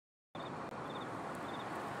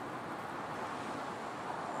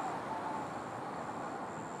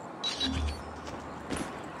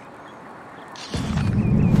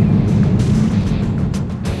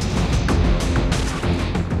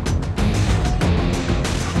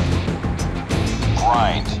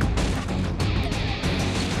grind.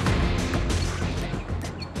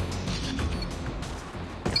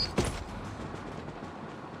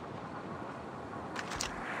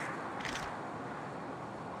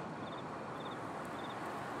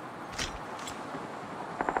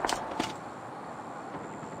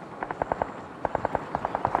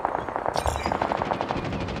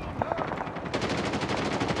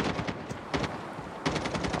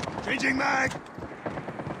 Changing mag!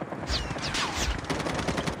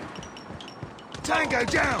 Tango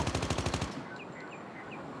down!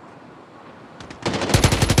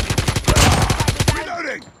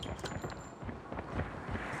 Reloading!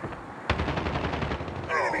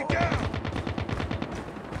 Enemy down!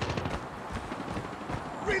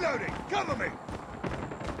 Reloading! Cover me!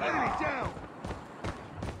 Enemy down!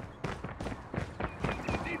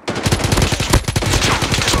 Enemy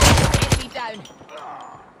down.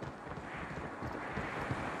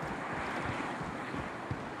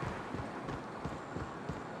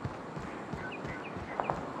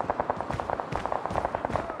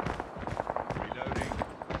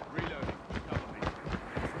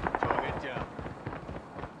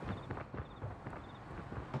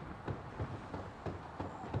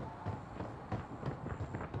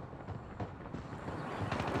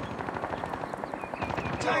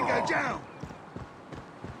 Tango down!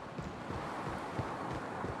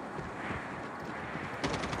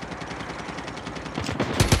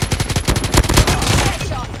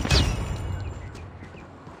 Headshot.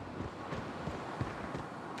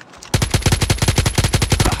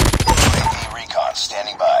 UAV recon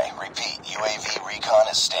standing by. Repeat, UAV recon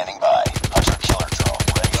is standing by. Hunter-killer drone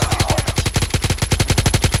ready for deployment.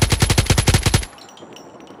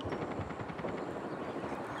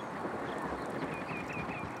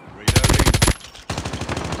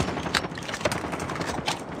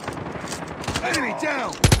 Enemy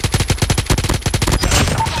down!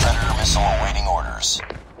 Predator missile awaiting orders.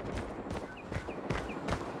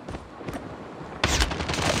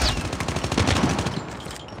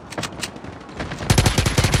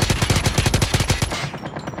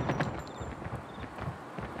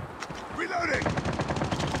 Reloading!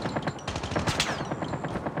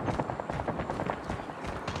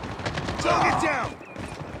 Target down!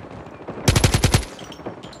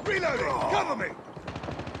 Reloading! Cover me!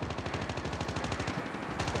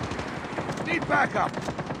 Need backup!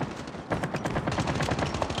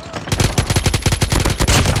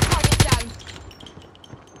 Target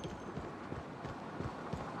down.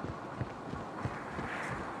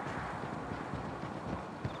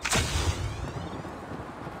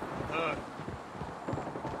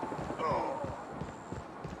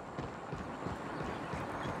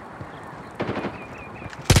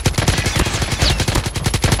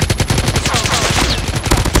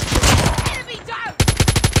 Enemy down.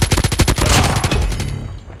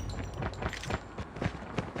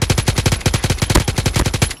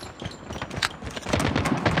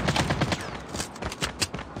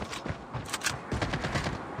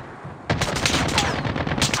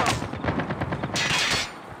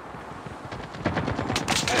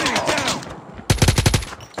 Enemy down! Enemy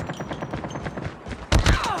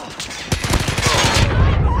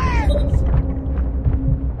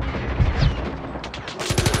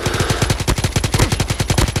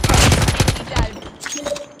down.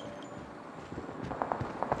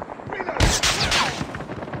 Reloading!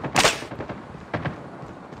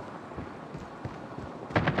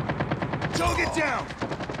 Target down!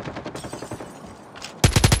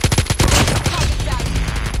 Target down.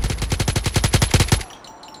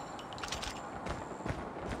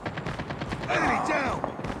 Enemy down!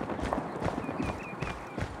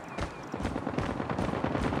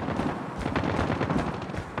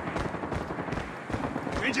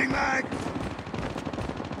 Changing mag!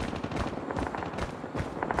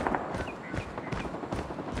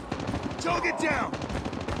 Target down!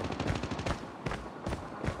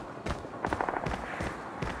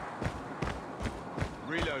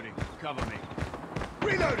 Reloading. Cover me.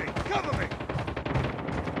 Reloading! Cover me!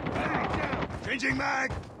 Enemy down! Changing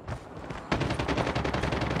mag!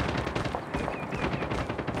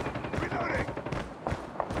 Reloading!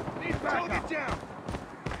 Need backup! Target down!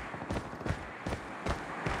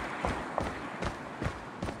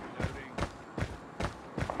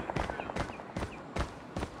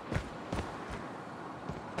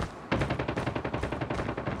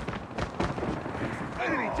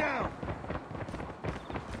 Enemy down!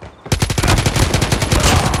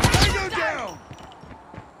 Tango down!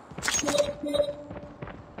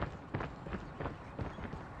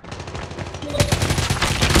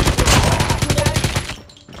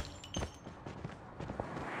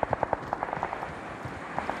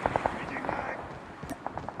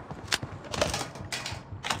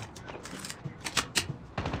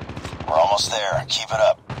 almost there. Keep it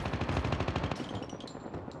up.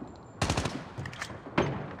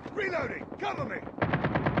 Reloading! Cover me!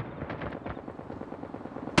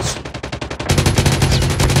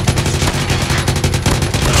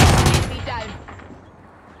 Enemy down.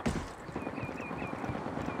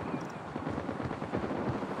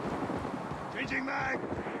 Changing mag!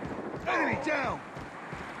 Enemy down!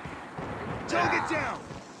 Target down!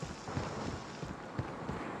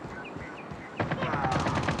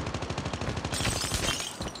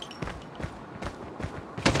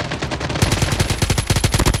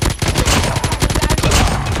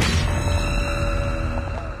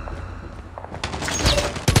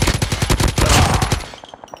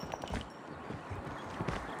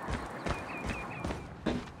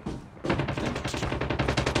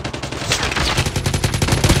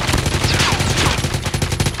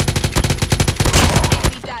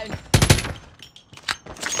 Enemy down.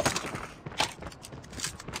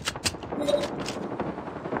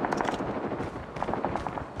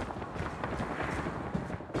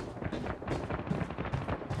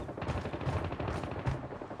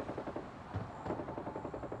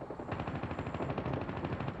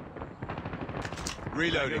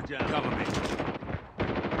 Reloading. Cover me.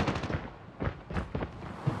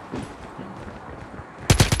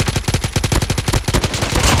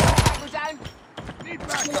 Go down. Need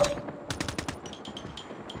backup!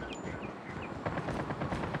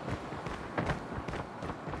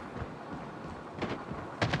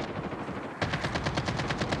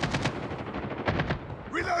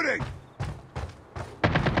 Reloading!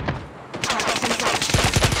 Enemy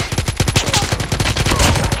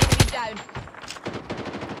down.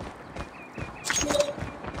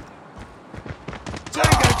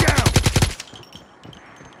 Tango down!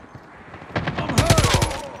 I'm hurt!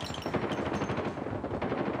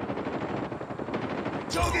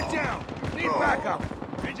 Target down! Need backup!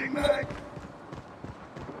 Changing mag!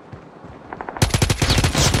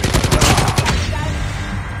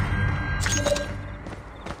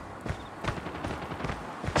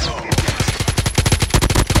 Target down!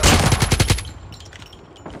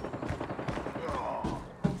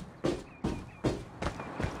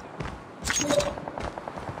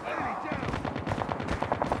 Enemy down!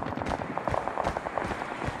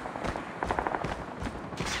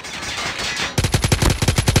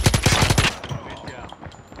 Get down.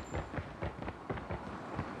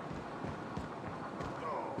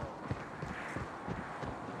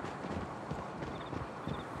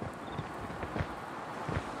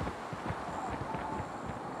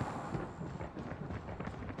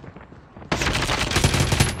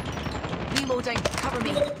 Reloading. Cover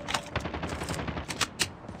me.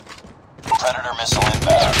 Predator missile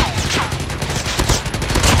inbound.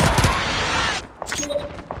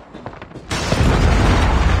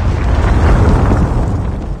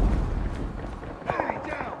 Enemy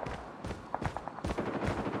down!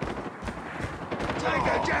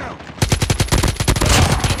 Tango down!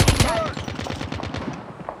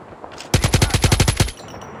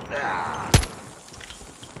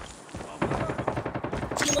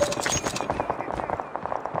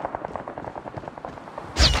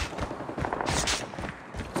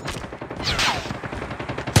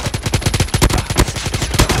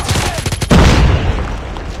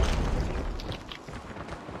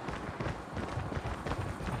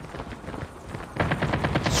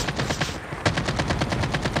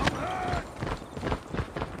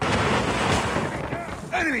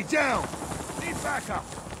 Enemy down. Enemy down! Need backup!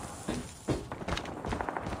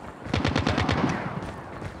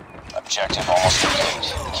 Objective almost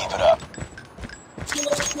complete. Keep it up.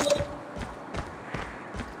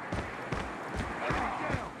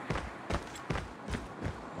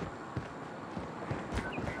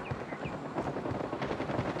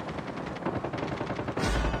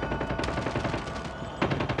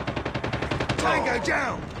 Tango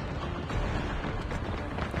down!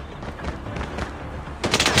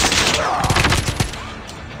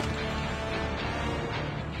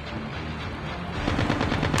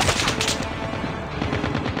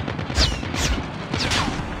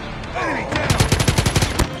 Enemy down!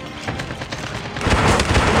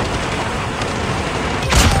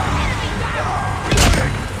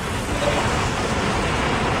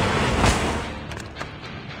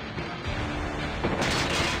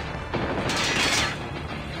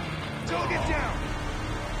 Target down!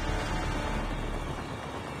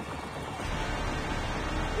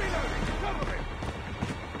 Reloading! Cover me!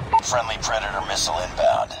 Friendly Predator missile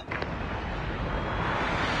inbound.